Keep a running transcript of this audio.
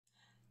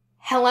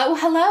Hello,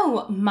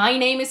 hello, my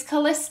name is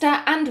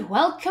Callista and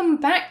welcome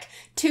back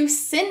to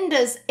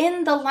Cinders.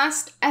 In the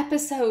last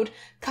episode,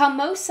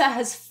 Carmosa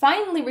has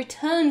finally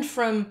returned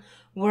from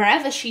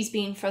wherever she's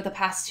been for the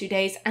past 2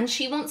 days and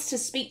she wants to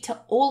speak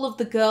to all of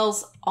the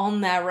girls on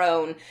their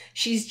own.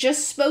 She's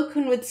just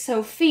spoken with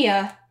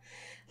Sophia.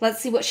 Let's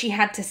see what she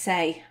had to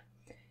say.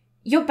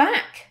 You're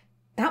back.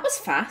 That was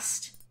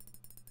fast.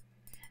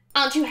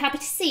 Aren't you happy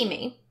to see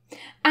me?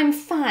 I'm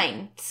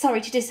fine. Sorry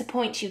to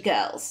disappoint you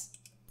girls.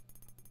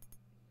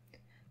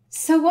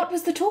 So what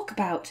was the talk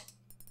about?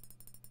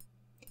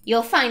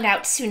 You'll find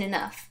out soon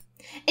enough.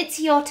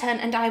 It's your turn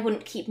and I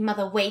wouldn't keep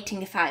Mother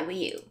waiting if I were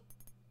you.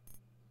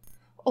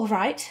 All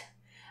right.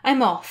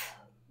 I'm off.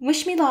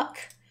 Wish me luck.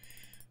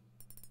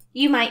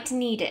 You might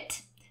need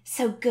it.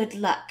 So good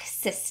luck,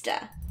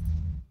 sister.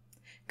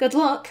 Good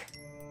luck.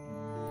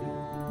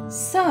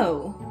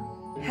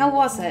 So, how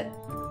was it?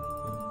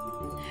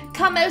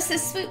 Carmosa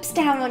swoops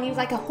down on you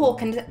like a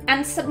hawk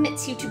and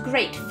submits you to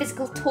great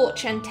physical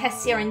torture and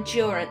tests your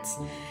endurance.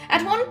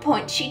 At one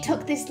point, she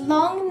took this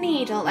long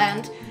needle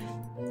and...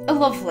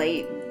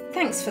 Lovely.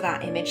 Thanks for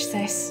that image,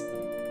 sis.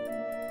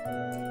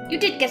 You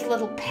did get a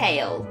little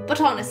pale,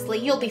 but honestly,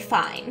 you'll be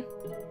fine.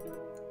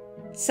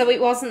 So it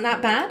wasn't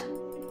that bad?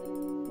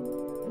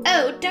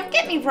 Oh, don't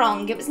get me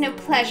wrong, it was no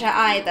pleasure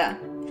either.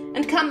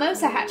 And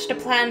Carmosa hatched a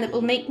plan that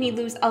will make me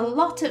lose a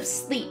lot of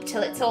sleep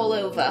till it's all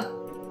over.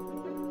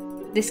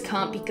 This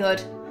can't be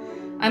good.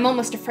 I'm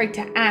almost afraid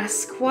to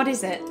ask. What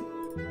is it?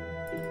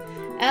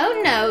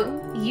 Oh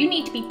no, you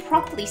need to be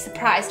properly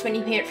surprised when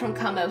you hear it from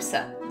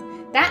Carmosa.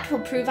 That will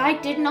prove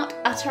I did not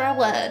utter a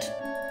word.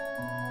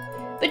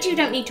 But you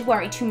don't need to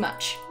worry too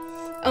much.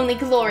 Only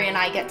Gloria and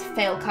I get to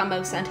fail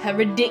Carmosa and her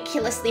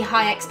ridiculously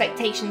high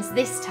expectations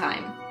this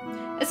time.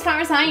 As far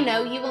as I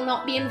know, you will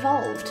not be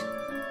involved.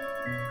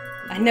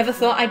 I never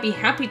thought I'd be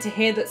happy to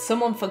hear that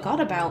someone forgot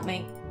about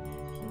me.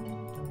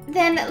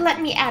 Then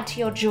let me add to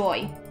your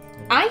joy.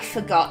 I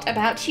forgot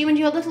about you and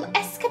your little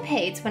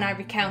escapades when I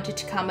recounted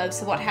to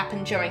Carmosa what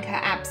happened during her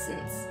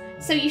absence,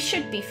 so you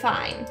should be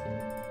fine.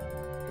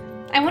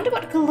 I wonder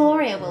what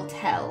Gloria will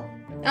tell.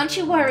 Aren't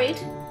you worried?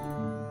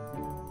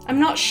 I'm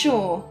not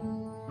sure.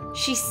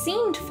 She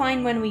seemed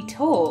fine when we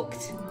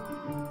talked.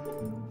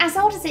 As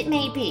odd as it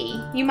may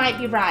be, you might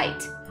be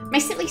right. My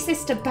silly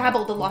sister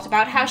babbled a lot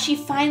about how she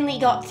finally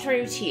got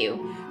through to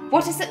you.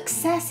 What a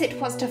success it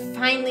was to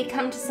finally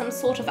come to some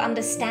sort of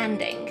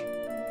understanding.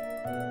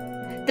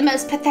 The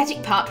most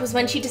pathetic part was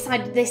when she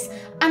decided this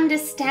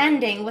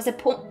understanding was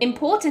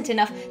important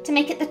enough to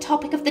make it the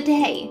topic of the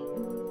day.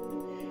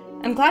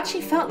 I'm glad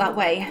she felt that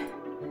way.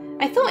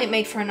 I thought it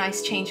made for a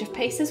nice change of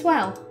pace as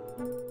well.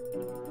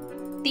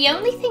 The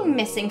only thing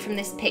missing from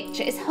this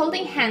picture is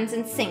holding hands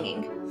and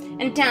singing,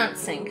 and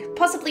dancing,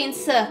 possibly in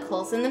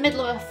circles in the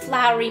middle of a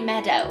flowery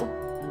meadow.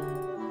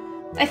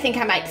 I think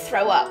I might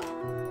throw up.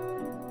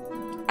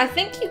 I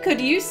think you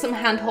could use some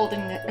hand-holding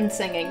and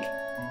singing.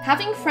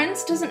 Having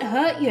friends doesn't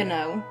hurt, you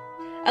know.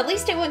 At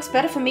least it works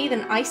better for me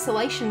than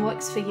isolation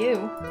works for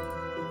you.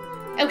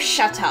 Oh,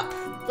 shut up.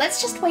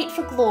 Let's just wait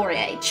for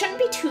Gloria. It shouldn't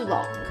be too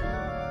long.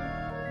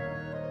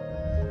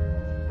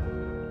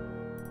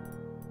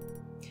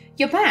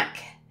 You're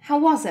back. How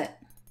was it?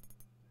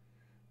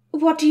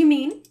 What do you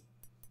mean?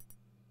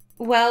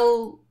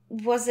 Well,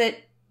 was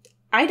it,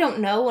 I don't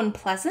know,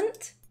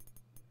 unpleasant?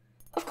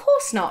 Of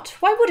course not.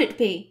 Why would it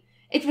be?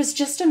 It was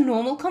just a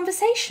normal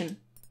conversation.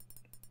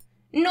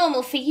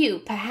 Normal for you,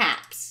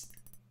 perhaps.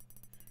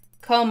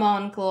 Come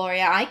on,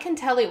 Gloria. I can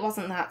tell it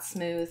wasn't that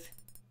smooth.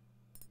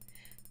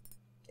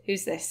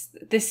 Who's this?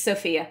 This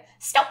Sophia.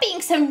 Stop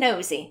being so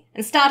nosy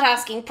and start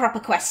asking proper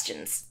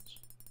questions.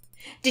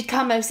 Did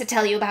Carmosa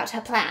tell you about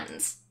her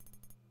plans?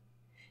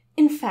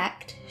 In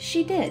fact,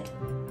 she did.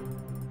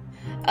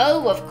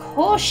 Oh, of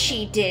course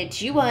she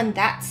did. You earned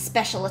that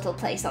special little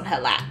place on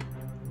her lap.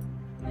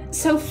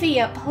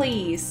 Sophia,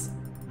 please.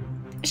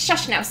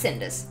 Shush now,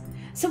 Cinders.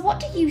 So what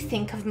do you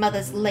think of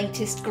Mother's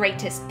latest,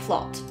 greatest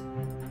plot?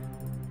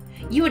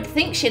 You would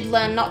think she'd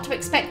learn not to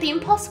expect the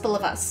impossible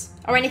of us,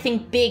 or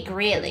anything big,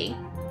 really.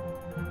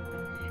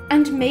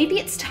 And maybe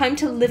it's time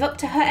to live up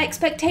to her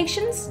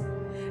expectations?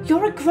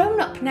 You're a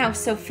grown-up now,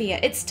 Sophia.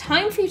 It's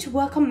time for you to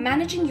work on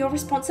managing your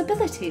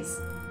responsibilities.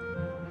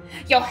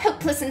 You're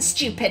hopeless and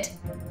stupid.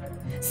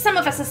 Some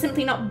of us are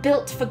simply not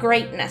built for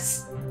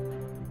greatness.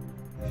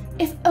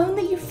 If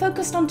only you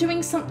focused on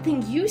doing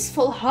something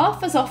useful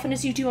half as often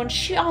as you do on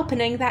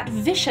sharpening that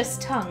vicious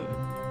tongue.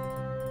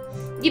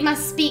 You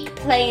must speak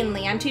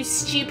plainly. I'm too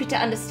stupid to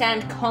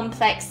understand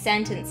complex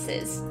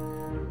sentences.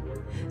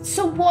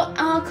 So what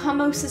are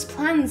Carmosa's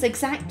plans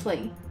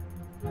exactly?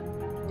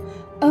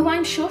 Oh,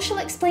 I'm sure she'll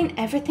explain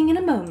everything in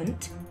a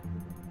moment.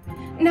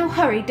 Now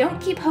hurry,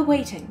 don't keep her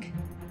waiting.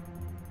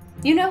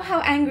 You know how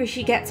angry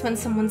she gets when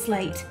someone's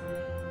late.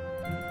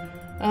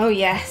 Oh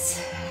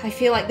yes. I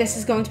feel like this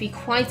is going to be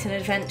quite an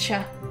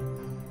adventure.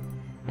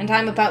 And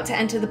I'm about to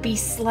enter the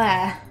beast's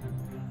lair.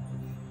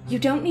 You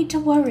don't need to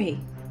worry.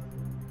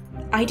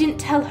 I didn't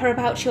tell her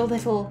about your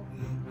little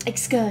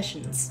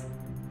excursions.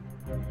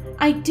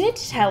 I did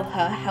tell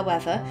her,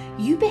 however,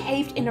 you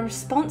behaved in a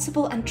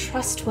responsible and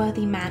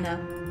trustworthy manner.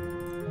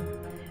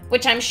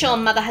 Which I'm sure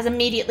Mother has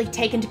immediately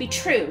taken to be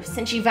true,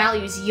 since she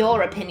values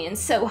your opinion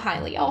so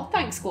highly. Oh,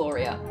 thanks,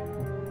 Gloria.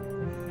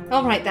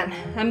 Alright then,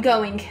 I'm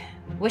going.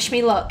 Wish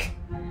me luck.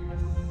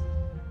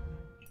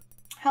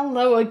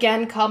 Hello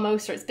again,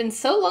 Carmosa. It's been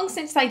so long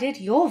since I did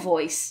your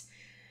voice.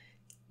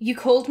 You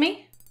called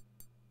me?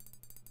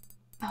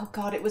 Oh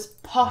god, it was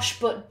posh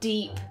but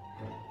deep.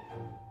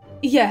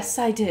 Yes,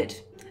 I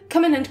did.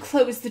 Come in and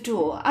close the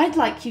door. I'd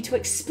like you to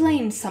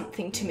explain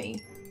something to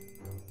me.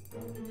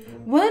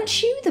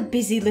 Weren't you the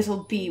busy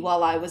little bee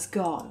while I was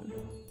gone?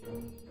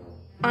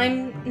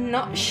 I'm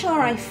not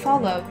sure I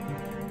follow.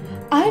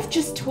 I've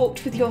just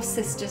talked with your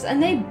sisters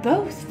and they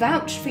both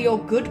vouched for your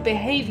good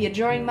behaviour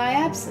during my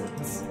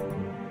absence.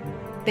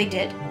 They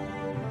did?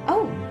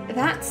 Oh,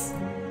 that's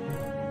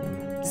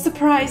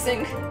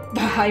surprising.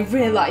 I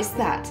realise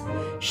that.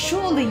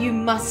 Surely you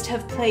must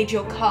have played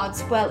your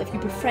cards well if you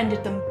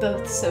befriended them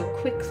both so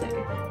quickly.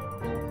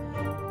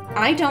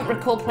 I don't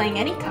recall playing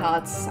any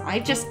cards. I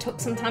just took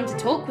some time to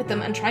talk with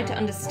them and tried to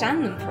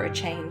understand them for a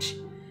change.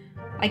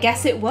 I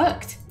guess it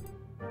worked.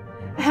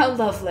 How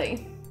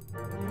lovely.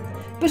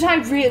 But I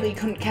really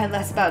couldn't care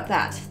less about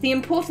that. The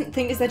important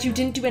thing is that you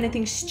didn't do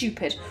anything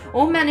stupid,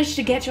 or manage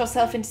to get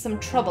yourself into some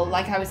trouble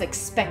like I was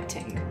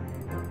expecting.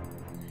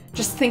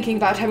 Just thinking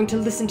about having to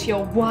listen to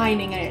your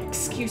whining and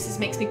excuses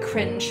makes me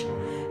cringe.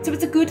 So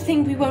it's a good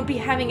thing we won't be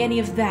having any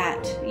of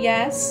that,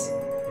 yes?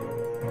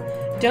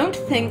 Don't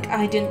think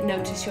I didn't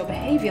notice your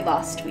behaviour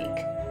last week.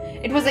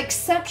 It was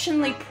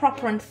exceptionally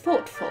proper and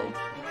thoughtful.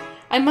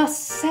 I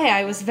must say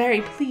I was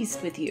very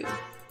pleased with you.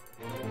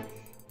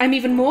 I'm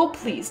even more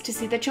pleased to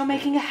see that you're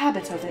making a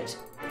habit of it.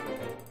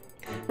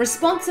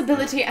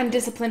 Responsibility and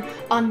discipline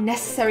are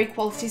necessary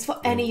qualities for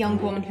any young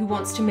woman who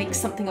wants to make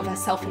something of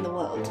herself in the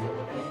world.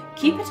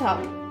 Keep it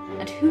up,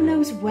 and who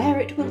knows where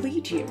it will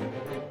lead you.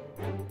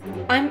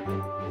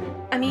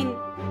 I mean,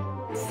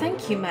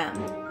 thank you, ma'am.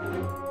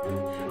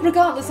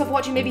 Regardless of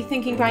what you may be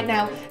thinking right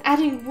now,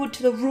 adding wood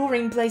to the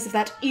roaring blaze of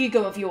that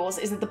ego of yours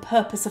isn't the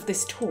purpose of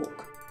this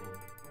talk.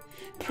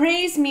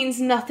 Praise means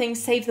nothing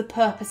save the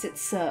purpose it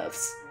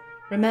serves.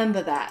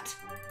 Remember that.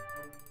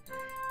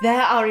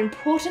 There are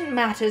important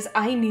matters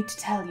I need to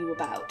tell you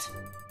about.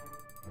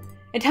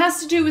 It has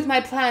to do with my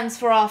plans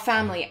for our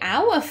family.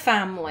 Our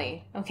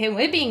family! Okay,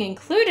 we're being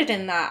included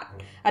in that.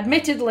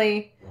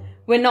 Admittedly,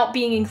 we're not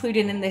being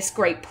included in this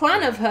great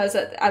plan of hers.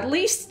 At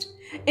least,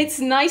 it's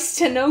nice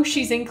to know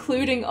she's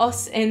including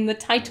us in the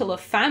title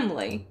of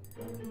family.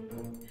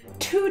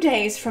 2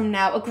 days from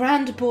now, a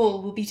grand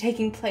ball will be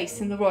taking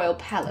place in the royal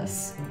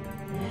palace.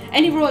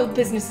 Any royal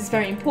business is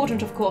very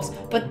important, of course,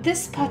 but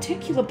this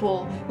particular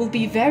ball will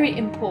be very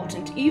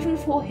important even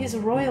for His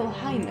Royal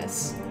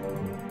Highness.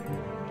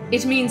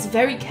 It means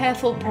very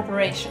careful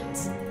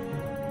preparations.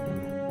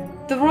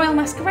 The Royal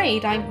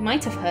Masquerade, I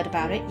might have heard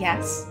about it,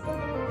 yes.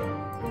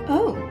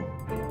 Oh,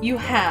 you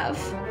have?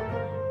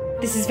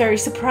 This is very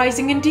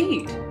surprising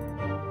indeed.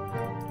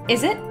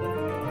 Is it?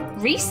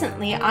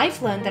 Recently,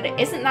 I've learned that it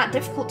isn't that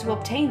difficult to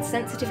obtain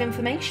sensitive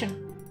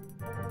information.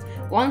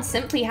 One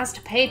simply has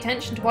to pay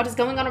attention to what is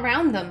going on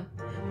around them.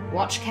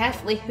 Watch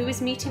carefully who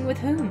is meeting with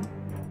whom.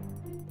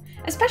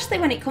 Especially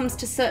when it comes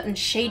to certain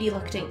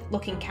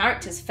shady-looking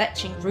characters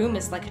fetching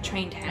rumours like a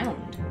trained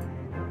hound.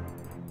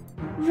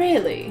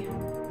 Really?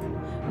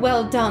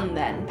 Well done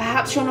then.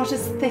 Perhaps you're not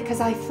as thick as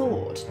I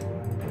thought.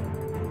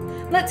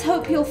 Let's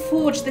hope you'll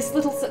forge this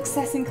little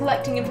success in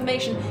collecting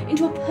information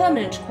into a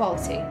permanent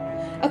quality.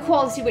 A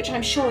quality which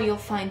I'm sure you'll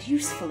find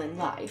useful in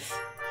life.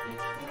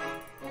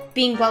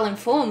 Being well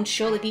informed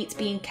surely beats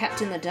being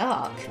kept in the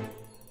dark.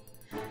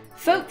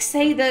 Folks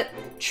say that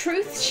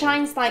truth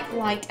shines like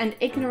light and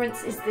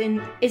ignorance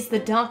is the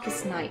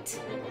darkest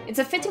night. It's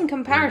a fitting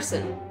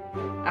comparison.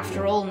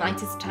 After all,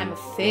 night is a time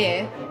of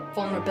fear,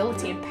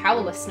 vulnerability and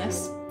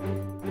powerlessness.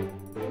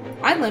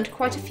 I learned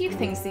quite a few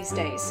things these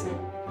days.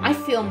 I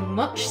feel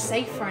much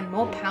safer and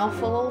more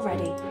powerful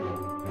already.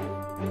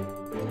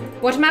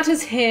 What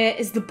matters here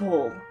is the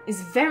ball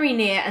is very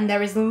near and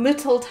there is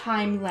little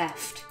time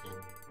left.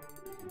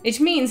 It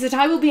means that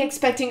I will be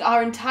expecting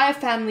our entire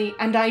family,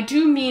 and I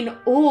do mean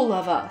all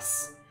of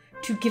us,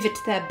 to give it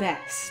their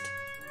best.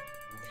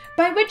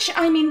 By which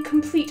I mean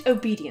complete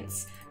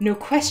obedience. No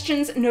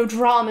questions, no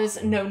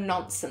dramas, no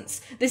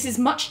nonsense. This is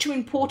much too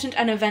important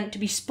an event to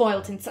be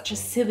spoilt in such a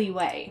silly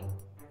way.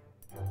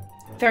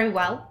 Very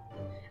well.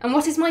 And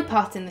what is my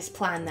part in this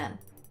plan then?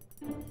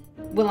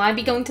 Will I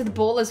be going to the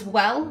ball as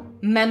well,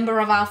 member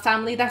of our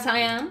family that I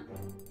am?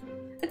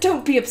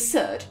 Don't be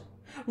absurd.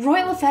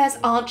 Royal affairs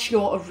aren't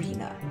your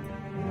arena.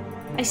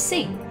 I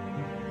see.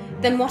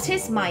 Then what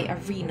is my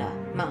arena,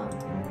 ma'am?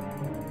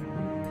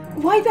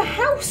 Why, the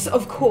house,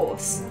 of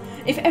course!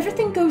 If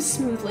everything goes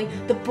smoothly,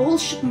 the ball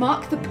should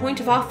mark the point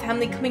of our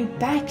family coming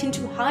back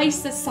into high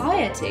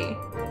society.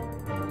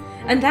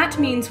 And that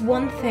means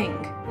one thing.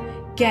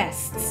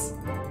 Guests.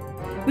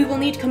 We will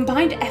need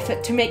combined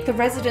effort to make the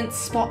residence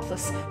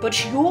spotless,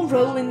 but your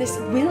role in this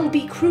will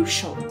be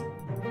crucial.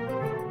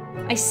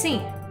 I see,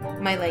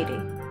 my lady.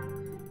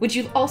 Would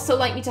you also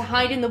like me to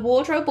hide in the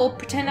wardrobe or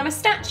pretend I'm a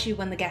statue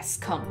when the guests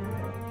come?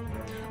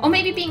 Or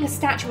maybe being a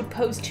statue would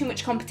pose too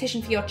much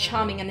competition for your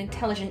charming and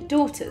intelligent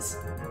daughters.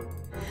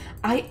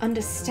 I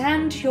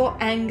understand your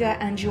anger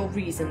and your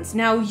reasons.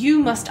 Now you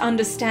must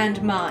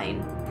understand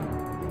mine.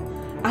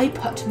 I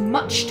put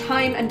much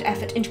time and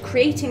effort into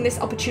creating this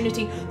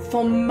opportunity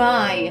for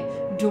my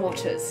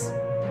daughters.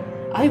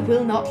 I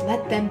will not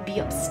let them be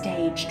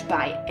upstaged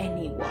by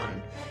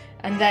anyone.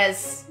 And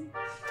there's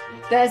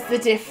the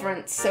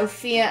difference.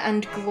 Sophia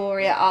and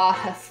Gloria are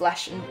her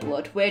flesh and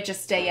blood. We're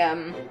just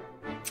a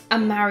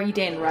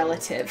married-in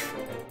relative.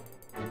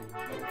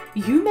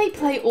 You may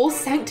play all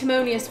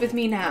sanctimonious with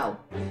me now,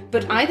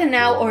 but either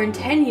now or in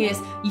 10 years,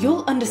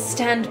 you'll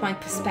understand my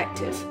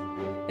perspective,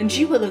 and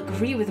you will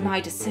agree with my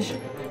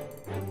decision.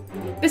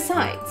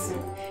 Besides,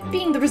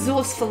 being the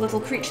resourceful little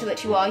creature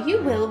that you are,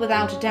 you will,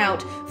 without a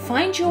doubt,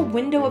 find your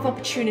window of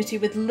opportunity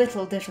with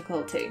little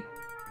difficulty.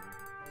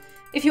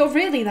 If you're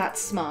really that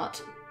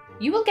smart,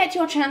 you will get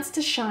your chance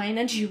to shine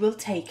and you will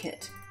take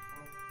it.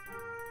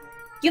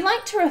 You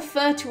like to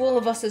refer to all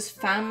of us as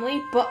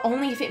family, but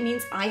only if it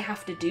means I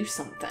have to do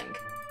something.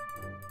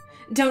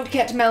 Don't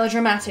get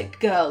melodramatic,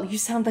 girl. You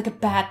sound like a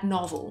bad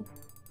novel.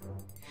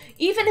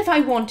 Even if I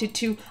wanted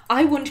to,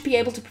 I wouldn't be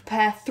able to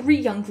prepare 3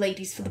 young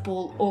ladies for the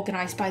ball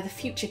organised by the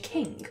future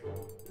king.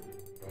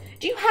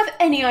 Do you have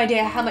any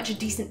idea how much a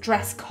decent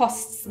dress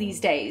costs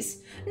these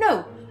days?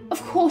 No,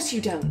 of course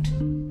you don't.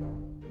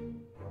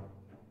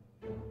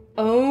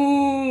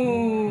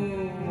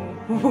 Oh.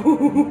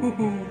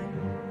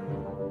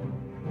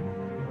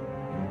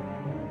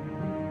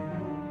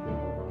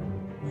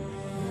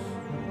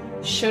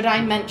 Should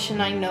I mention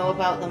I know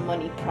about the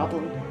money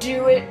problem?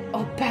 Do it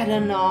or better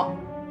not?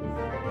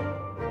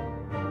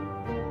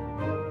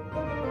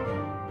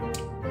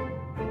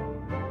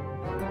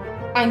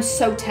 I'm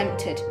so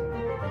tempted.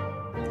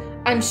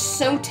 I'm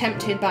so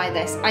tempted by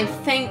this. I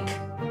think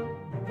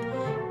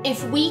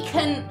if we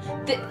can...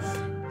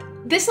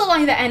 This will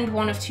either end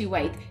one of 2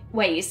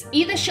 ways.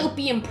 Either she'll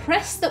be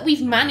impressed that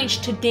we've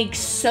managed to dig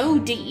so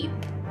deep,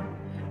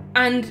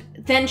 and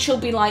then she'll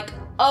be like,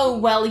 oh,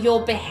 well,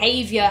 your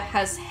behaviour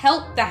has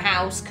helped the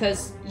house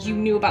because you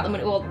knew about the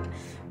money. Well,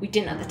 we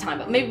didn't at the time,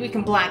 but maybe we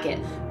can blag it.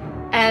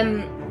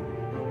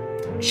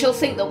 She'll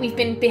think that we've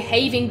been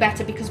behaving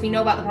better because we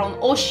know about the problem,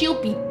 or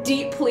she'll be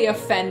deeply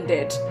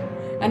offended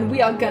and we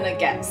are gonna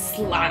get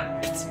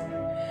slapped.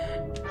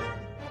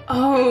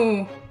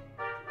 Oh.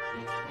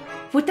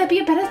 Would there be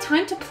a better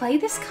time to play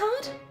this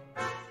card?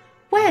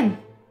 When?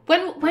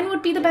 When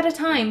would be the better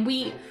time?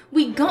 We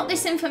got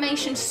this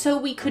information so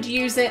we could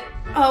use it.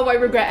 Oh, I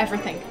regret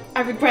everything.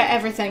 I regret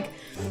everything.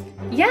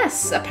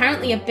 Yes,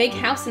 apparently a big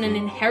house and an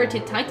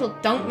inherited title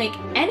don't make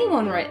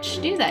anyone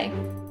rich, do they?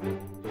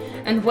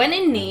 And when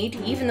in need,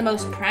 even the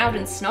most proud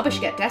and snobbish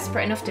get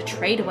desperate enough to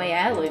trade away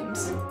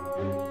heirlooms.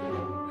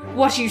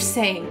 What are you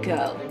saying,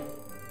 girl?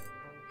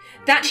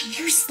 That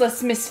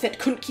useless misfit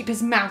couldn't keep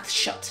his mouth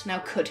shut, now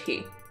could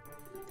he?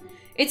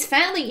 It's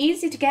fairly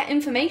easy to get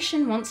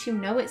information once you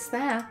know it's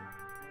there.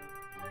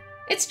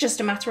 It's just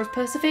a matter of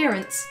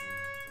perseverance.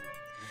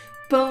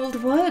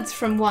 Bold words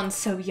from one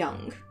so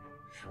young.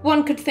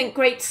 One could think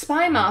great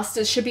spy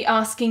masters should be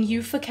asking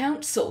you for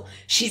counsel.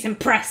 She's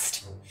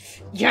impressed.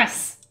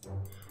 Yes!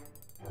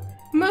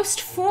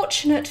 Most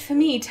fortunate for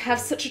me to have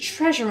such a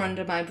treasure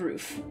under my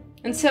roof,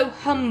 and so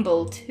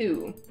humble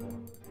too.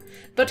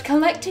 But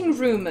collecting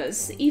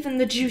rumours, even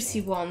the juicy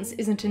ones,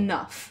 isn't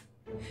enough.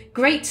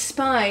 Great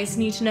spies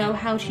need to know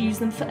how to use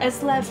them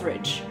as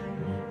leverage.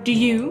 Do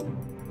you?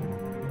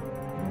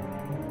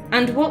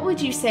 And what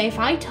would you say if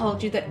I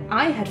told you that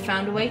I had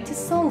found a way to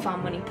solve our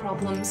money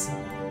problems?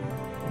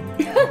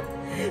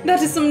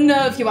 That is some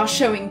nerve you are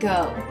showing,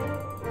 girl.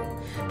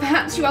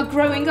 Perhaps you are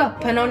growing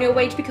up and on your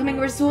way to becoming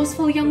a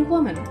resourceful young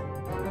woman.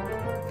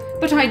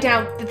 But I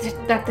doubt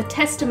that the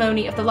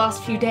testimony of the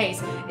last few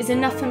days is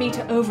enough for me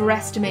to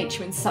overestimate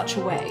you in such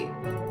a way.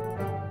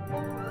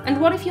 And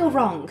what if you're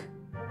wrong?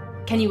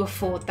 Can you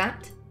afford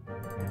that?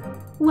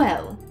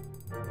 Well,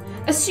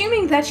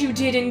 assuming that you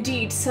did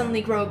indeed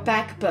suddenly grow a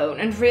backbone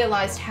and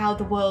realized how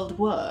the world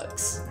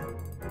works.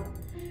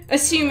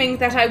 Assuming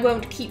that I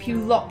won't keep you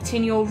locked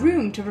in your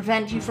room to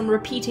prevent you from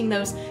repeating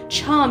those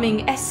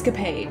charming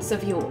escapades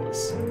of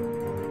yours.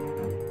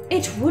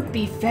 It would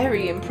be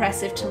very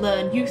impressive to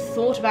learn you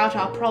thought about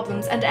our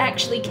problems and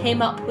actually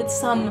came up with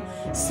some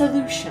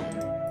solution.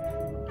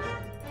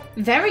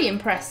 Very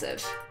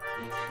impressive.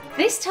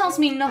 This tells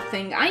me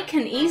nothing. I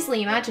can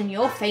easily imagine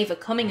your favour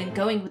coming and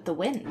going with the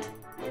wind.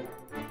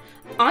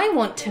 I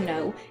want to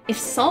know if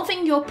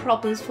solving your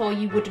problems for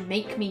you would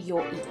make me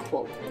your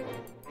equal.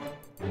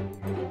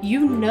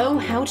 You know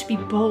how to be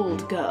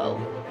bold, girl.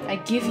 I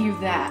give you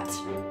that.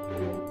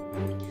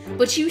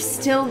 But you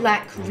still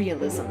lack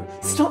realism.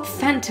 Stop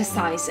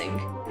fantasizing.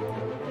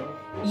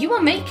 You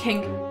are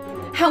making...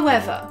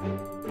 However,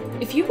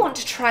 if you want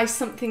to try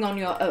something on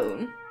your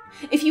own,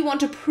 if you want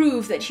to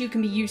prove that you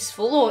can be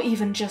useful or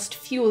even just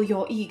fuel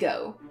your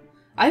ego,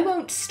 I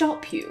won't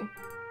stop you.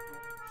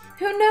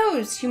 Who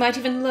knows, you might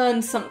even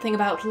learn something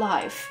about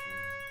life.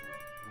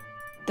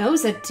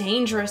 Those are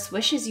dangerous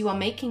wishes you are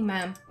making,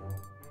 ma'am.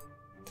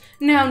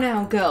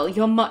 Now, girl,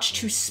 you're much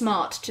too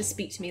smart to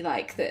speak to me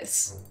like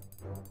this.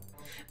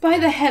 By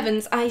the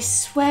heavens, I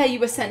swear you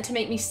were sent to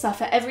make me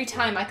suffer every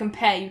time I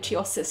compare you to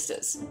your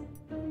sisters.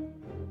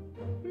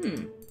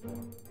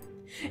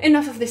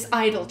 Enough of this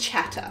idle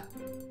chatter.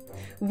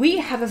 We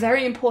have a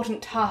very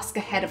important task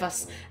ahead of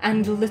us,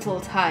 and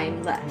little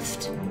time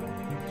left.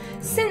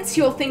 Since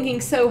you're thinking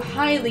so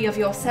highly of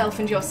yourself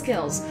and your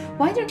skills,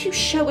 why don't you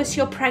show us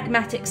your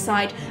pragmatic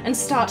side and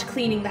start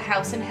cleaning the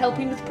house and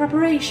helping with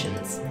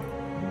preparations?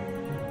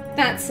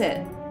 That's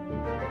it.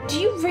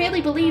 Do you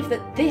really believe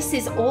that this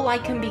is all I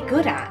can be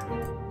good at?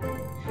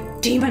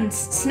 Demons,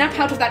 snap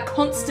out of that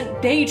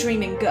constant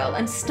daydreaming, girl,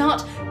 and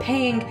start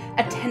paying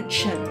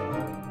attention.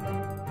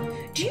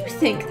 Do you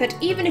think that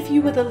even if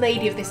you were the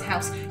lady of this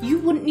house, you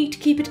wouldn't need to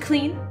keep it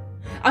clean?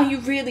 Are you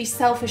really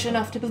selfish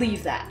enough to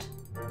believe that?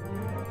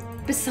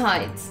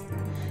 Besides,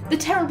 the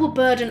terrible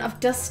burden of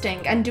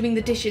dusting and doing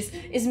the dishes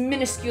is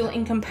minuscule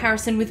in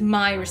comparison with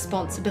my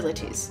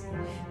responsibilities.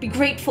 Be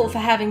grateful for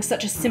having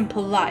such a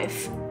simple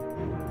life.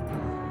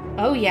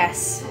 Oh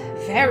yes,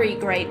 very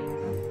great.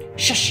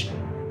 Shush!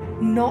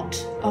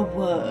 Not a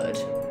word.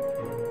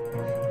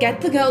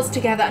 Get the girls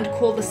together and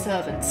call the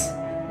servants.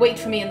 Wait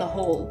for me in the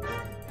hall.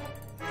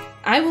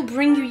 I will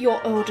bring you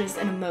your orders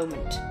in a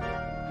moment.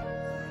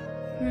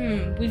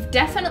 We've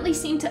definitely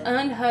seemed to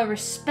earn her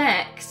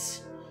respect.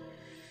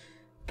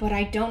 But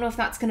I don't know if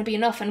that's going to be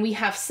enough, and we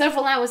have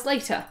several hours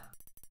later.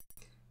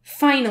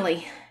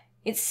 Finally.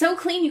 It's so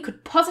clean you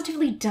could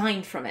positively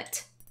dine from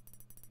it.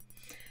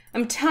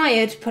 I'm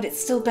tired, but it's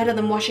still better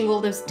than washing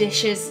all those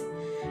dishes.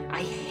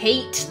 I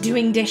hate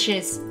doing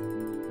dishes.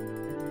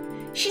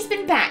 She's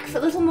been back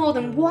for little more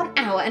than 1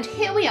 hour, and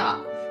here we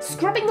are,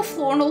 scrubbing the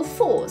floor on all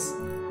fours.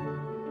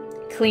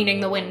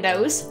 Cleaning the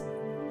windows.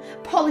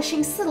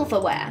 Polishing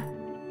silverware.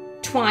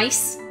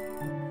 Twice.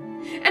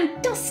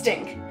 And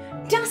dusting.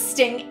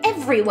 Dusting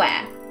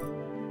everywhere.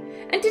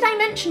 And did I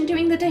mention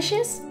doing the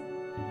dishes?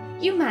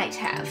 You might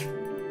have.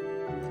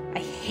 I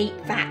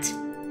hate that.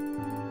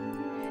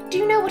 Do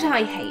you know what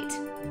I hate?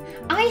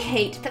 I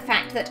hate the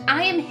fact that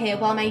I am here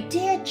while my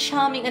dear,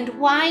 charming, and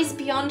wise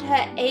beyond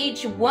her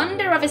age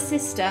wonder of a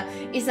sister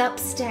is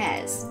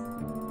upstairs,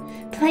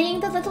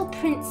 playing the little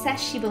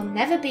princess she will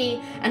never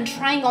be and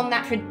trying on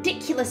that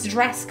ridiculous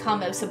dress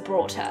Carmosa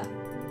brought her.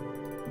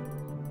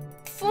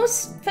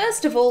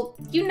 First of all,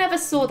 you never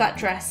saw that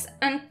dress,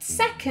 and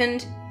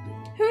second,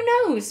 who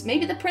knows,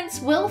 maybe the prince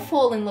will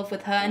fall in love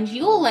with her and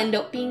you'll end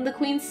up being the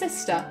queen's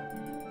sister.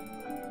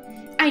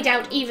 I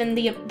doubt even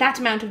that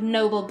amount of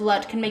noble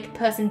blood can make a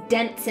person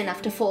dense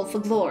enough to fall for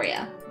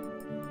Gloria.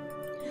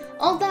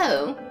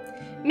 Although,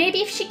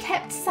 maybe if she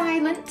kept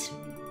silent...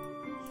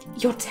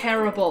 You're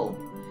terrible.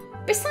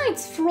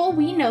 Besides, for all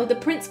we know, the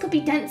prince could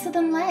be denser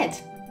than lead.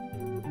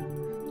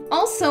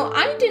 Also,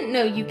 I didn't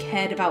know you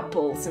cared about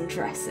balls and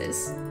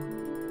dresses.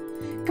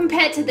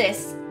 Compared to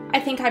this, I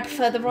think I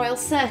prefer the royal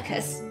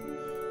circus.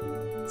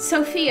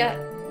 Sophia,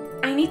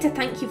 I need to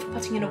thank you for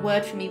putting in a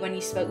word for me when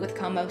you spoke with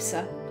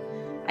Carmosa.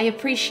 I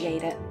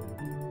appreciate it.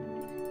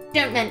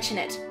 Don't mention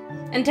it,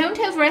 and don't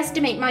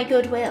overestimate my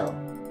goodwill.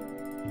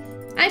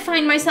 I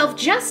find myself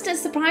just as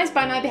surprised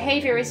by my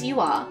behaviour as you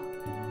are.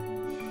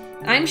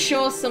 I'm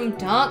sure some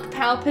dark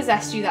power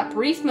possessed you that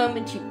brief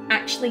moment you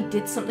actually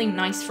did something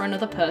nice for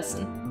another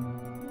person.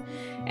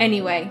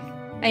 Anyway,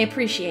 I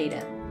appreciate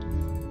it.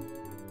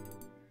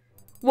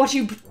 What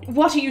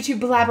are you two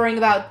blabbering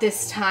about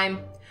this time?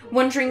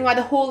 Wondering why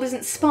the hall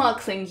isn't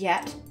sparkling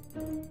yet?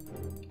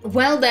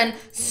 Well then,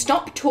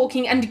 stop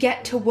talking and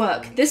get to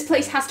work. This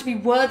place has to be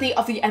worthy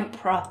of the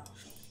Emperor.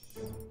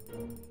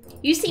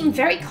 You seem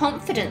very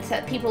confident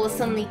that people will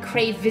suddenly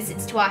crave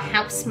visits to our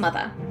house,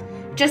 Mother.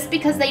 Just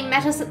because they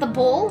met us at the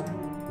ball?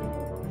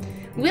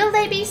 Will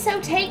they be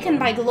so taken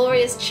by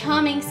Gloria's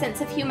charming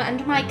sense of humour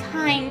and my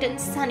kind and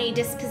sunny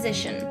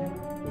disposition?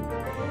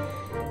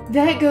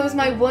 There goes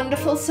my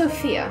wonderful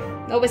Sophia,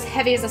 always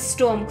heavy as a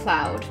storm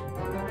cloud.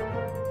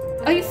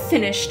 Are you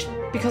finished?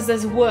 Because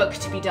there's work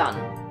to be done.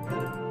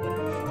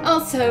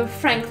 Also,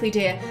 frankly,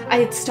 dear, I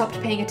had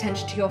stopped paying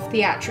attention to your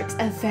theatrics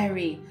a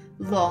very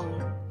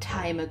long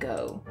time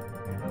ago.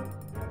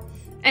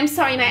 I'm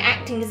sorry my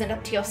acting isn't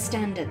up to your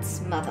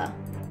standards, Mother.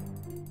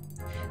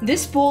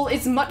 This ball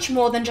is much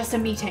more than just a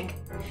meeting.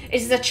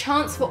 It is a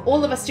chance for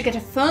all of us to get a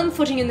firm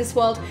footing in this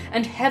world,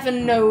 and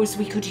heaven knows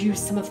we could use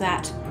some of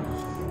that.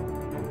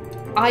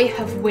 I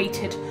have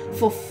waited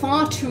for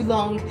far too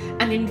long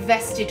and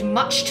invested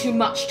much too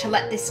much to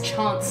let this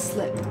chance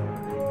slip.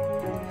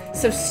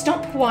 So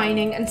stop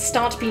whining and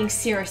start being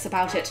serious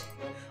about it.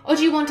 Or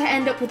do you want to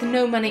end up with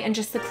no money and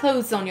just the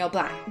clothes on your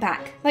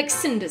back, like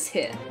Cinders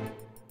here?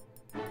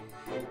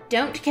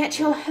 Don't get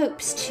your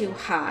hopes too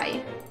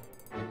high.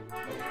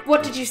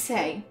 What did you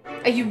say?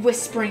 Are you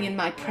whispering in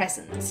my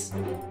presence?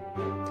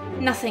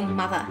 Nothing,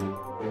 Mother.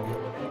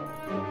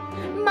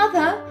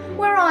 Mother,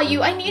 where are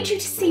you? I need you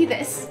to see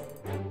this.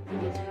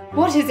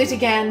 What is it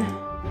again?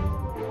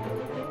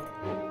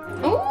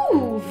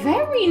 Oh,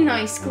 very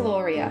nice,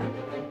 Gloria.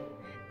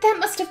 That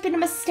must have been a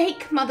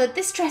mistake, Mother.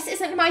 This dress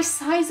isn't my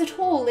size at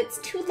all. It's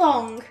too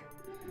long.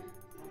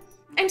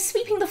 I'm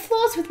sweeping the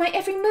floors with my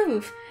every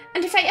move,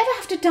 and if I ever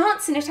have to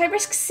dance in it, I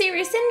risk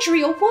serious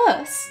injury or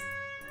worse.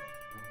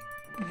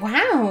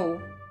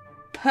 Wow.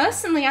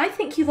 Personally, I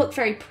think you look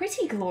very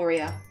pretty,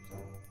 Gloria.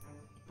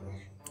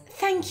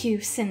 Thank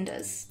you,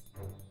 Cinders.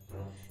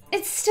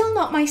 It's still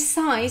not my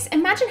size.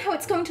 Imagine how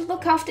it's going to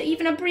look after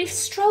even a brief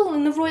stroll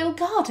in the royal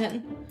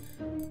garden.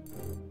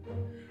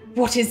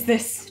 What is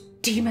this?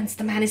 Demons,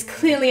 the man is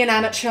clearly an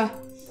amateur.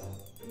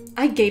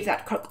 I gave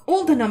that crook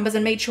all the numbers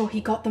and made sure he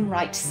got them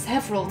right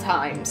several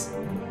times.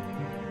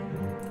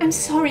 I'm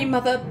sorry,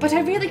 Mother, but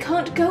I really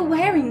can't go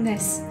wearing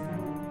this.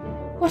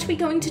 What are we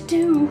going to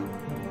do?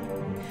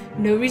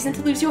 No reason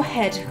to lose your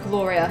head,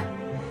 Gloria.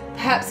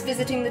 Perhaps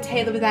visiting the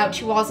tailor without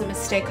you was a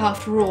mistake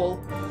after all.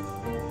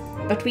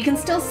 But we can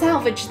still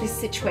salvage this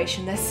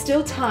situation. There's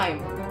still time.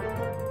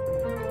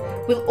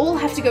 We'll all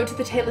have to go to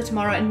the tailor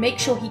tomorrow and make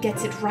sure he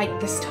gets it right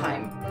this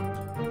time.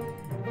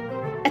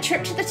 A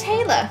trip to the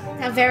tailor?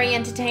 How very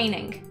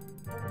entertaining.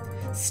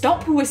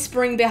 Stop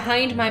whispering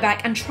behind my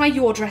back and try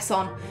your dress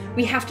on.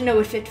 We have to know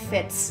if it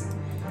fits.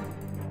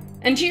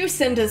 And you,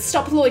 Cinders,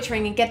 stop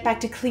loitering and get back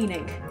to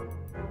cleaning.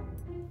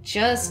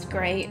 Just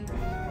great.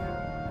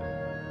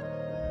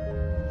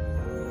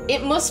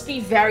 It must be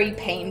very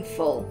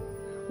painful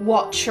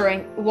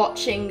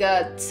watching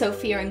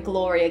Sophia and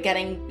Gloria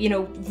getting, you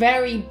know,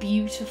 very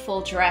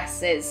beautiful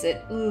dresses.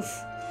 Oof.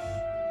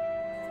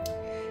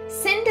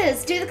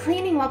 Cinders, do the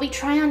cleaning while we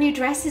try our new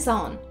dresses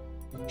on.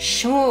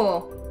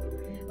 Sure.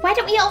 Why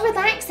don't we all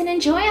relax and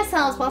enjoy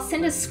ourselves while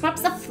Cinders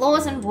scrubs the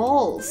floors and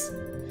walls?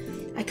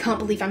 I can't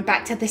believe I'm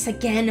back to this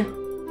again.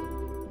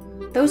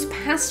 Those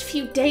past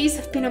few days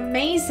have been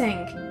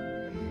amazing.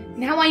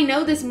 Now I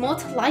know there's more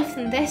to life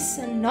than this,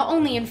 and not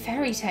only in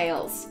fairy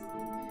tales.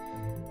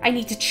 I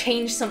need to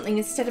change something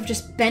instead of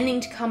just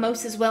bending to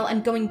Carmosa's will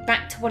and going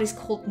back to what is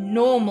called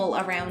normal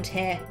around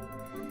here.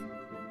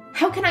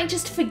 How can I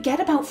just forget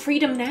about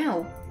freedom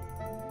now?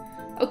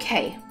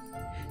 Okay,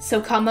 so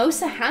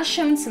Carmosa has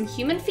shown some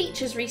human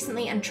features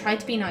recently and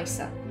tried to be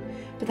nicer.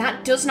 But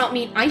that does not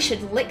mean I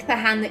should lick the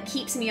hand that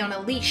keeps me on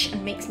a leash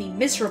and makes me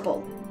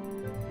miserable.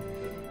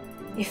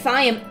 If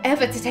I am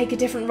ever to take a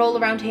different role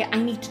around here,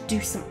 I need to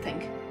do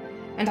something.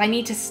 And I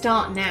need to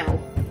start now.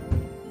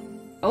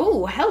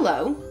 Oh,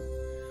 hello.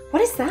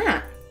 What is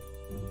that?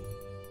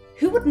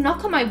 Who would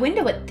knock on my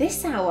window at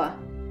this hour?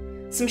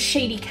 Some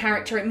shady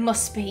character it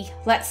must be.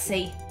 Let's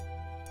see.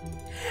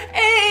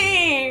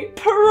 Hey,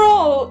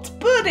 Perrault,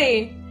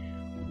 buddy!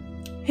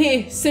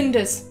 Here,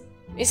 Cinders.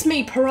 It's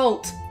me,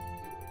 Perrault.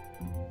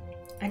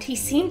 And he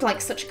seemed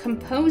like such a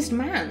composed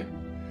man.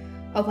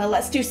 Oh well,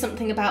 let's do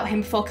something about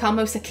him before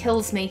Carmosa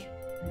kills me.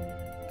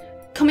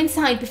 Come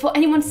inside before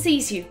anyone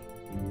sees you.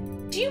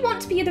 Do you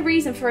want to be the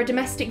reason for a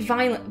domestic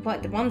violence—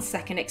 What, 1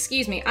 second,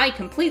 excuse me, I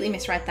completely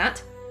misread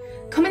that.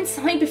 Come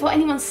inside before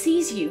anyone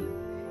sees you.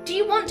 Do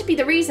you want to be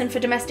the reason for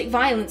domestic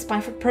violence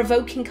by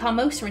provoking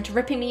Carmosa into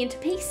ripping me into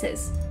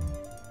pieces?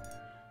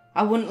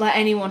 I wouldn't let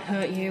anyone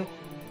hurt you.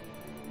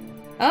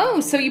 Oh,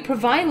 so you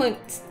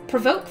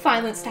provoke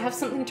violence to have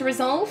something to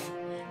resolve?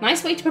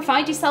 Nice way to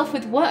provide yourself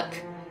with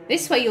work.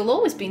 This way you'll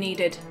always be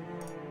needed.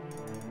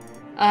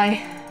 I'm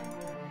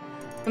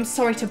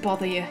sorry to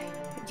bother you.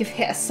 You've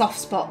hit a soft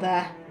spot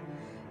there.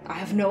 I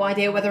have no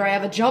idea whether I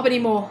have a job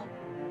anymore.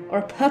 Or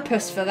a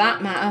purpose for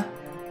that matter.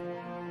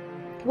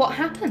 What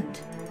happened?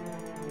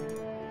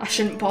 I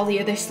shouldn't bother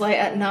you this late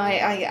at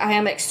night. I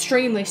am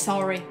extremely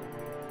sorry.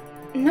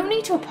 No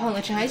need to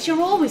apologise.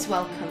 You're always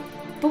welcome.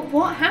 But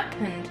what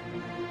happened?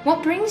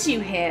 What brings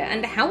you here?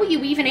 And how were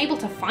you even able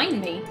to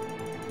find me?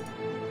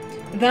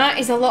 That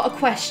is a lot of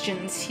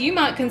questions. You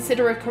might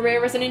consider a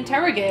career as an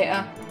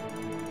interrogator.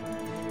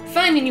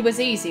 Finding you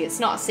was easy. It's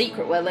not a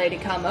secret where Lady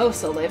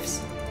Carmosa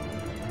lives.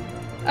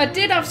 I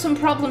did have some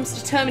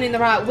problems determining the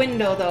right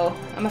window, though.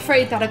 I'm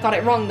afraid that I got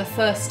it wrong the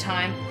first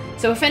time.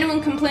 So if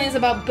anyone complains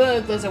about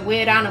burglars or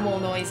weird animal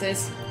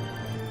noises,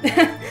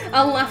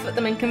 I'll laugh at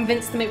them and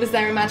convince them it was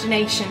their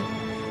imagination.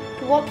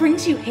 But what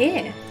brings you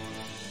here?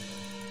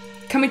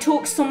 Can we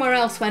talk somewhere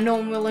else where no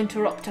one will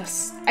interrupt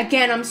us?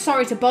 Again, I'm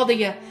sorry to bother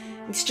you.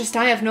 It's just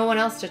I have no one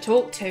else to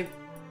talk to.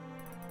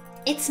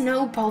 It's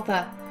no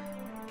bother.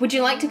 Would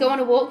you like to go on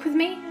a walk with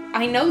me?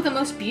 I know the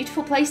most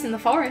beautiful place in the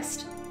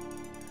forest.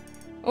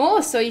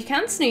 Oh, so you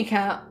can sneak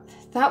out.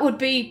 That would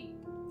be—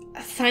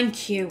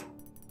 Thank you.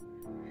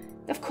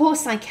 Of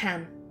course I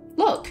can.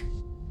 Look.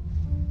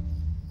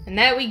 And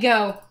there we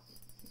go.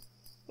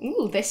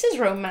 Ooh, this is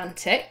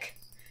romantic.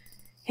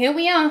 Here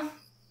we are.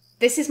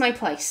 This is my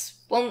place.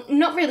 Well,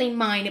 not really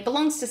mine. It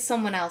belongs to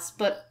someone else,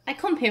 but I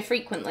come here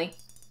frequently.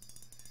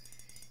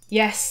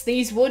 Yes,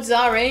 these woods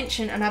are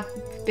ancient and have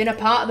been a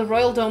part of the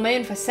royal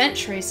domain for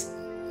centuries.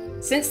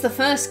 Since the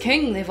first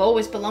king, they've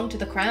always belonged to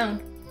the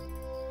crown.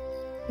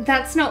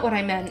 That's not what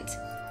I meant.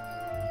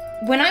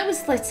 When I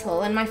was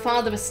little and my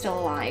father was still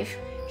alive,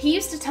 he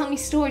used to tell me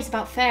stories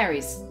about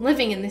fairies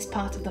living in this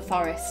part of the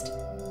forest.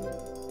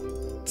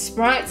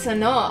 Sprites or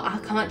not, I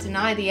can't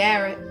deny the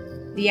air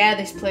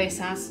this place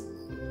has.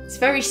 It's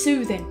very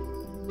soothing.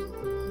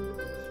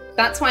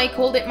 That's why I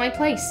called it my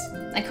place.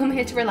 I come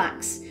here to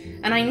relax,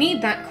 and I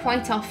need that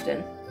quite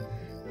often.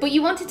 But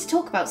you wanted to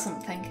talk about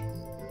something.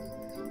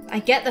 I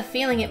get the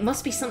feeling it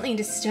must be something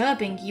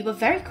disturbing. You were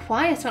very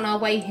quiet on our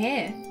way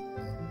here.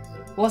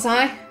 Was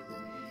I?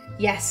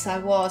 Yes, I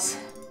was.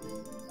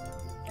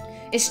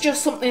 It's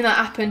just something that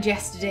happened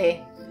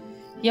yesterday.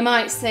 You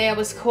might say I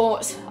was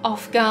caught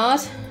off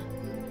guard.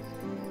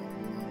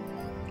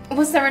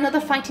 Was there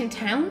another fight in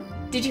town?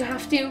 Did you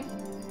have to?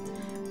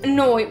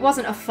 No, it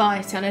wasn't a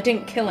fight and I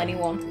didn't kill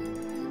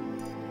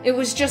anyone. It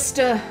was just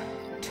a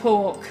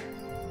talk.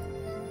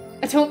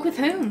 A talk with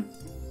whom?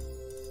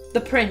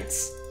 The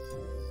prince.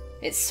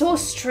 It's so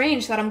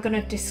strange that I'm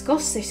going to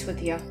discuss this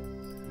with you.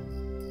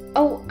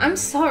 Oh, I'm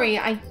sorry,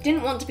 I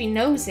didn't want to be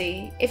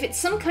nosy. If it's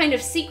some kind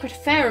of secret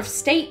affair of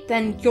state,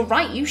 then you're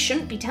right, you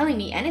shouldn't be telling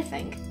me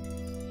anything.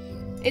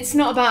 It's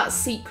not about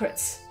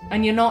secrets,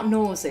 and you're not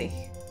nosy.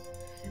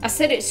 I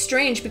said it's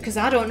strange because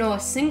I don't know a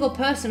single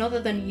person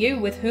other than you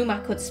with whom I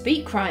could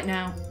speak right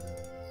now.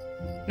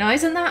 Now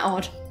isn't that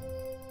odd?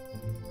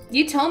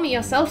 You told me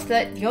yourself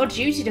that your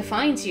duty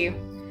defines you.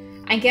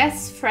 I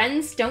guess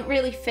friends don't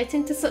really fit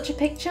into such a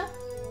picture?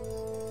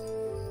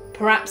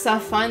 Perhaps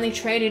I've finally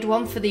traded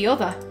one for the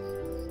other.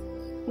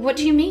 What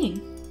do you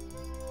mean?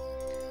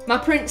 My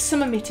prince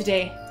summoned me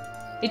today.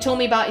 He told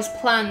me about his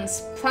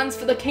plans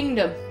for the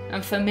kingdom,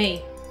 and for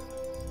me.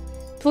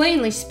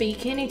 Plainly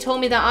speaking, he told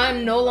me that I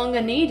am no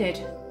longer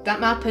needed, that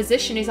my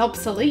position is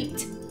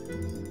obsolete,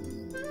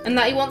 and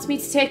that he wants me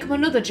to take up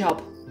another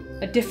job,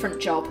 a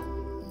different job.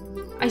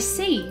 I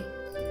see.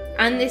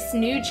 And this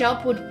new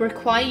job would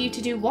require you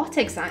to do what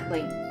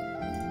exactly?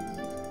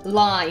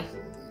 Lie.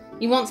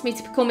 He wants me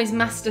to become his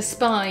master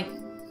spy.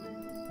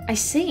 I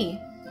see.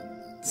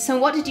 So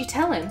what did you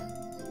tell him?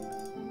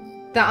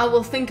 That I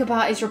will think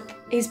about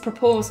his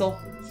proposal.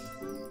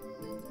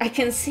 I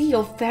can see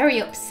you're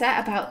very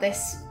upset about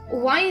this.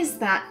 Why is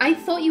that? I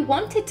thought you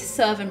wanted to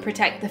serve and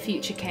protect the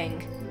future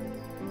king.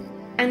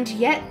 And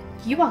yet,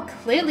 you are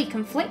clearly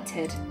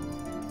conflicted.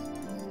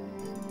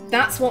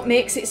 That's what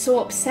makes it so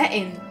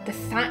upsetting, the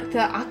fact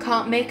that I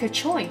can't make a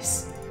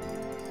choice.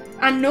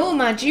 I know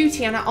my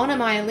duty and I honour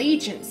my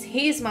allegiance.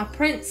 He is my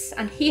prince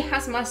and he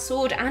has my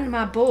sword and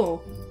my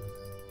bow.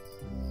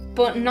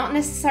 But not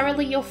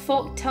necessarily your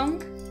forked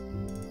tongue?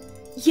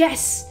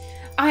 Yes,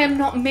 I am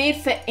not made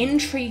for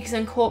intrigues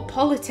and court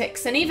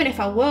politics, and even if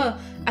I were,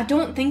 I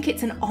don't think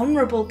it's an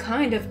honourable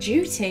kind of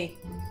duty.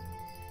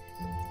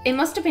 It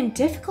must have been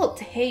difficult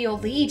to hear your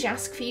liege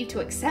ask for you to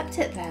accept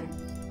it then.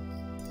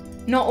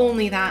 Not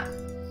only that,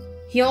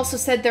 he also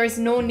said there is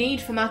no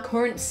need for my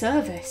current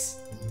service.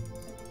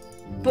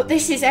 But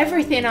this is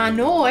everything I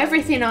know,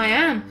 everything I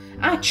am.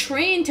 I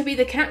trained to be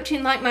the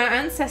captain like my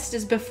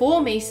ancestors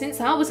before me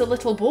since I was a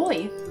little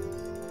boy.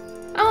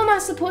 How am I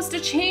supposed to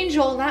change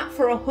all that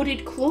for a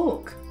hooded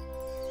cloak?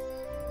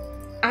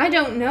 I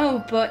don't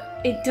know,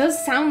 but it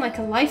does sound like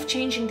a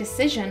life-changing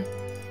decision.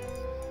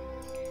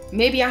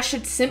 Maybe I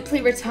should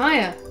simply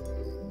retire.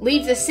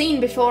 Leave the scene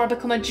before I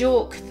become a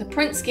joke. The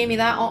prince gave me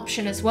that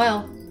option as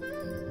well.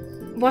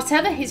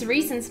 Whatever his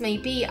reasons may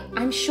be,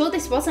 I'm sure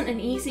this wasn't an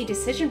easy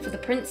decision for the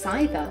prince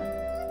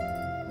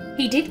either.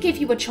 He did give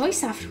you a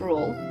choice after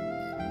all.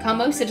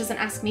 Carmosa doesn't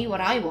ask me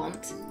what I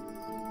want.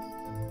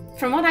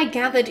 From what I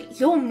gathered,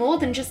 you're more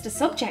than just a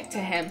subject to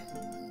him.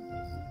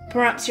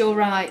 Perhaps you're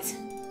right.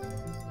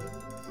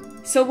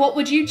 So what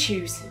would you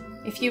choose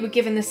if you were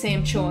given the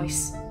same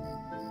choice?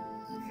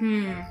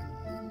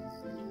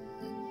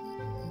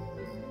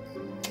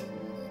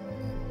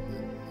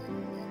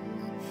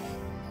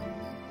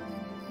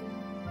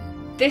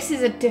 This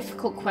is a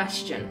difficult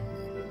question.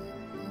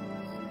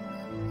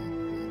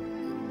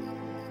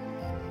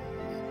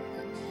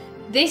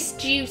 This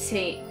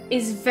duty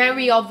is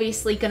very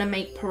obviously going to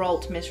make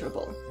Perrault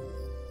miserable.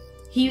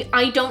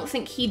 I don't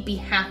think he'd be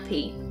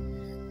happy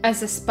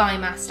as a spy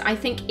master. I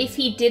think if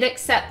he did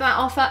accept that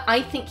offer,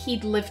 I think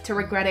he'd live to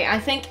regret it. I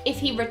think if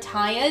he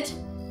retired,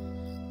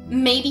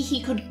 maybe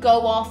he could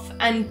go off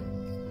and,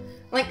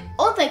 like,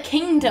 other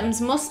kingdoms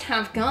must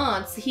have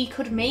guards. He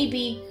could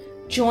maybe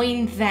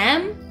join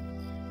them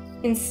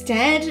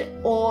instead,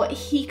 or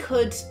he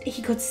could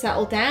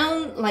settle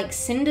down like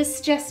Cinders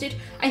suggested.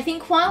 I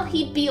think while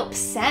he'd be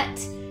upset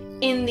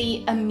in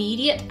the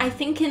immediate, I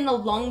think in the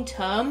long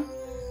term,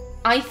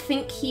 I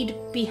think he'd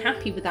be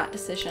happy with that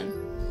decision.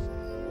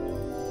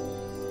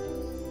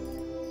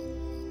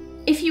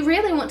 If you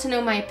really want to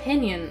know my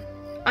opinion,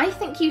 I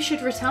think you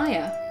should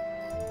retire.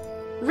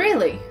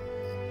 Really?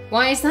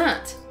 Why is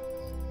that?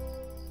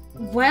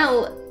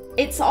 Well,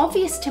 it's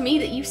obvious to me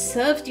that you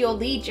served your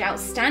liege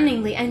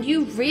outstandingly and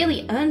you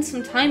really earned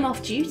some time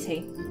off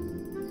duty.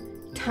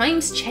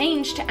 Time's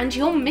changed and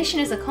your mission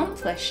is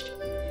accomplished.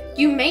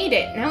 You made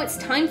it, now it's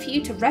time for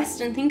you to rest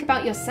and think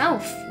about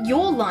yourself,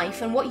 your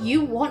life and what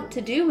you want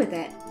to do with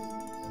it.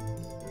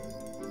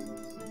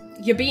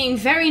 You're being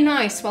very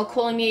nice while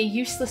calling me a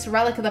useless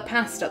relic of the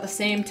past at the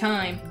same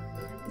time.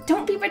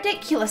 Don't be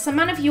ridiculous, a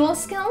man of your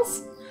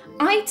skills?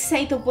 I'd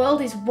say the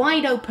world is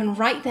wide open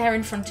right there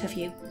in front of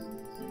you.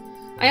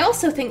 I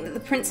also think that the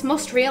prince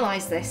must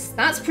realise this.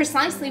 That's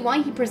precisely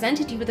why he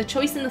presented you with a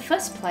choice in the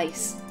first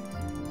place.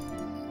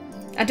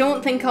 I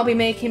don't think I'll be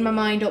making my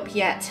mind up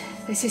yet.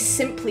 This is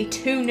simply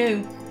too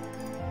new.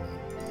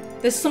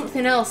 There's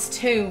something else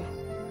too.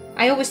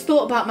 I always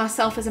thought about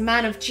myself as a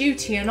man of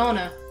duty and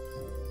honour.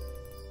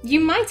 You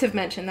might have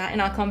mentioned that in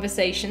our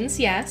conversations,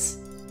 yes.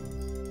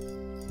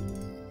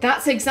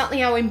 That's exactly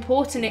how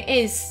important it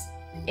is.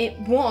 It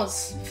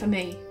was for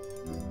me.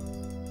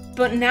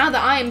 But now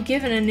that I am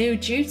given a new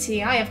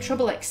duty, I have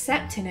trouble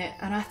accepting it,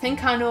 and I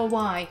think I know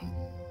why.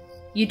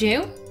 You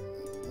do?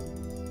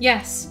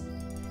 Yes.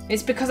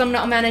 It's because I'm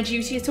not a man of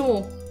duty at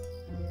all.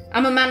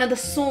 I'm a man of the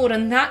sword,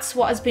 and that's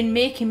what has been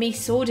making me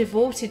so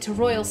devoted to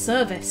royal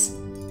service.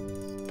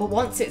 But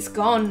once it's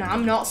gone,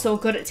 I'm not so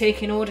good at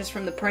taking orders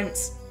from the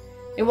prince.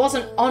 It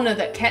wasn't honour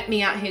that kept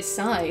me at his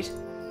side.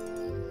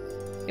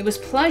 It was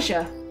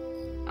pleasure.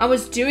 I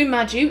was doing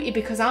my duty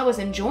because I was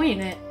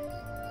enjoying it.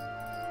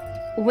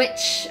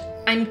 Which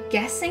I'm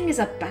guessing is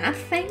a bad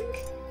thing?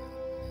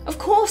 Of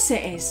course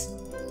it is.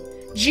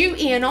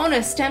 Duty and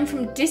honour stem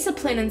from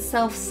discipline and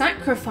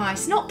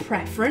self-sacrifice, not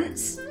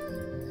preference.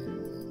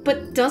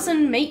 But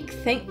doesn't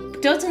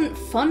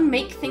fun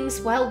make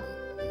things, well,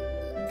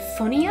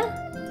 funnier?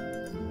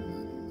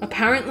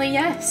 Apparently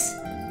yes.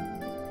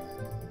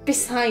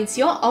 Besides,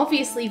 you're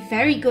obviously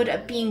very good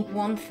at being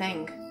one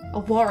thing, a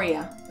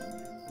warrior.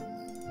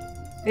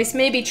 This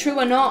may be true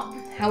or not,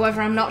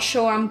 however I'm not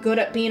sure I'm good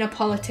at being a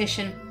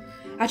politician.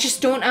 I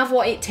just don't have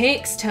what it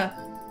takes to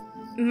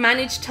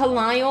manage to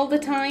lie all the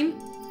time.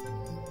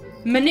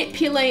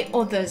 Manipulate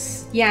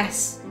others,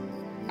 yes.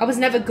 I was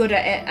never good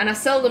at it, and I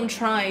seldom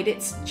tried.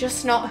 It's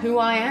just not who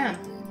I am.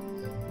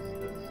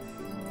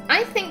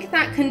 I think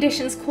that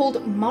condition's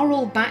called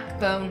moral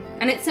backbone,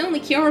 and it's only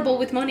curable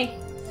with money.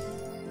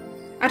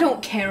 I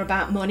don't care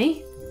about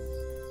money.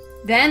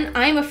 Then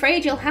I'm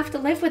afraid you'll have to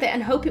live with it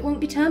and hope it won't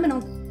be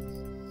terminal.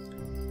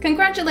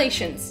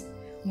 Congratulations!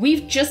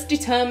 We've just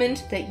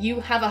determined that you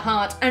have a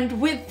heart, and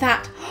with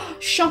that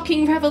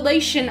shocking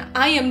revelation,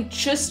 I am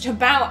just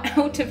about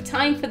out of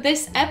time for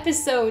this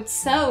episode,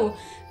 so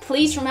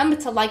please remember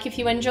to like if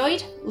you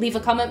enjoyed, leave a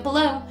comment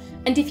below,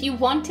 and if you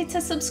wanted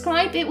to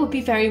subscribe, it would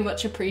be very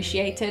much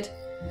appreciated.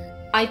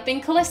 I've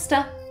been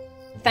Callista.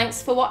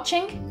 Thanks for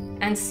watching,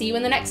 and see you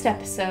in the next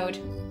episode.